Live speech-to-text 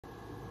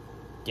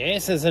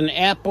This is an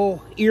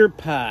Apple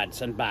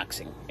EarPods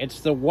unboxing. It's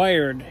the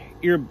wired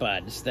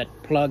earbuds that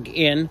plug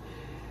in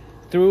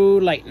through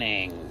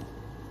Lightning.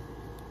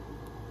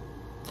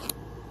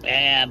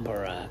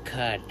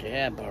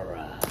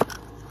 Abracadabra.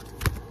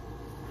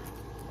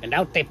 And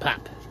out they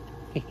pop.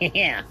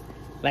 Yeah,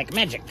 like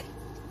magic.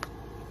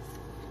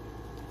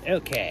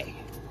 Okay.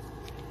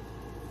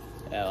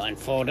 I'll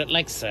unfold it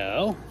like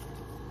so.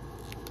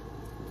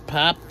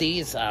 Pop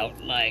these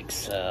out like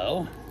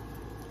so.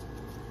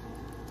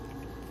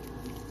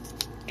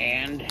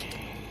 And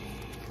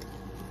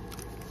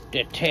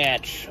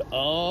detach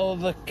all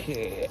the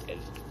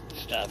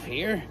stuff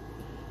here.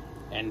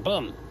 And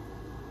boom.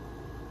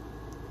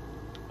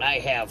 I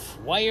have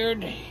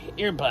wired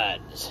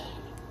earbuds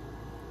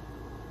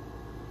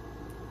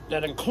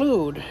that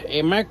include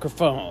a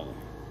microphone.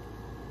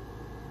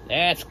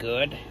 That's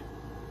good.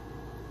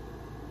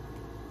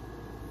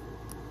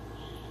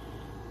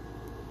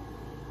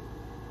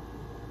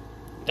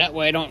 That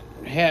way I don't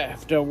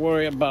have to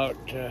worry about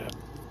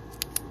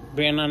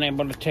being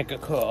unable to take a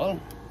call.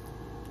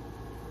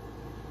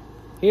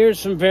 Here's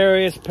some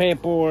various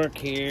paperwork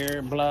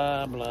here,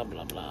 blah, blah,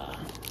 blah, blah.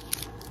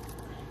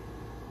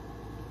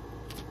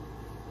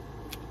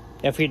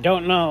 If you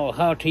don't know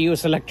how to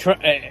use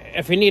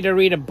if you need to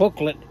read a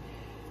booklet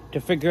to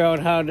figure out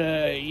how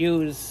to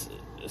use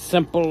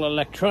simple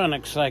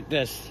electronics like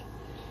this,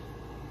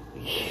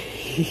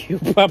 you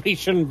probably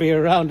shouldn't be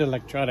around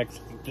electronics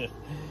like this.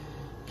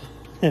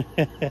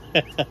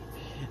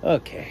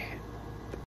 Okay.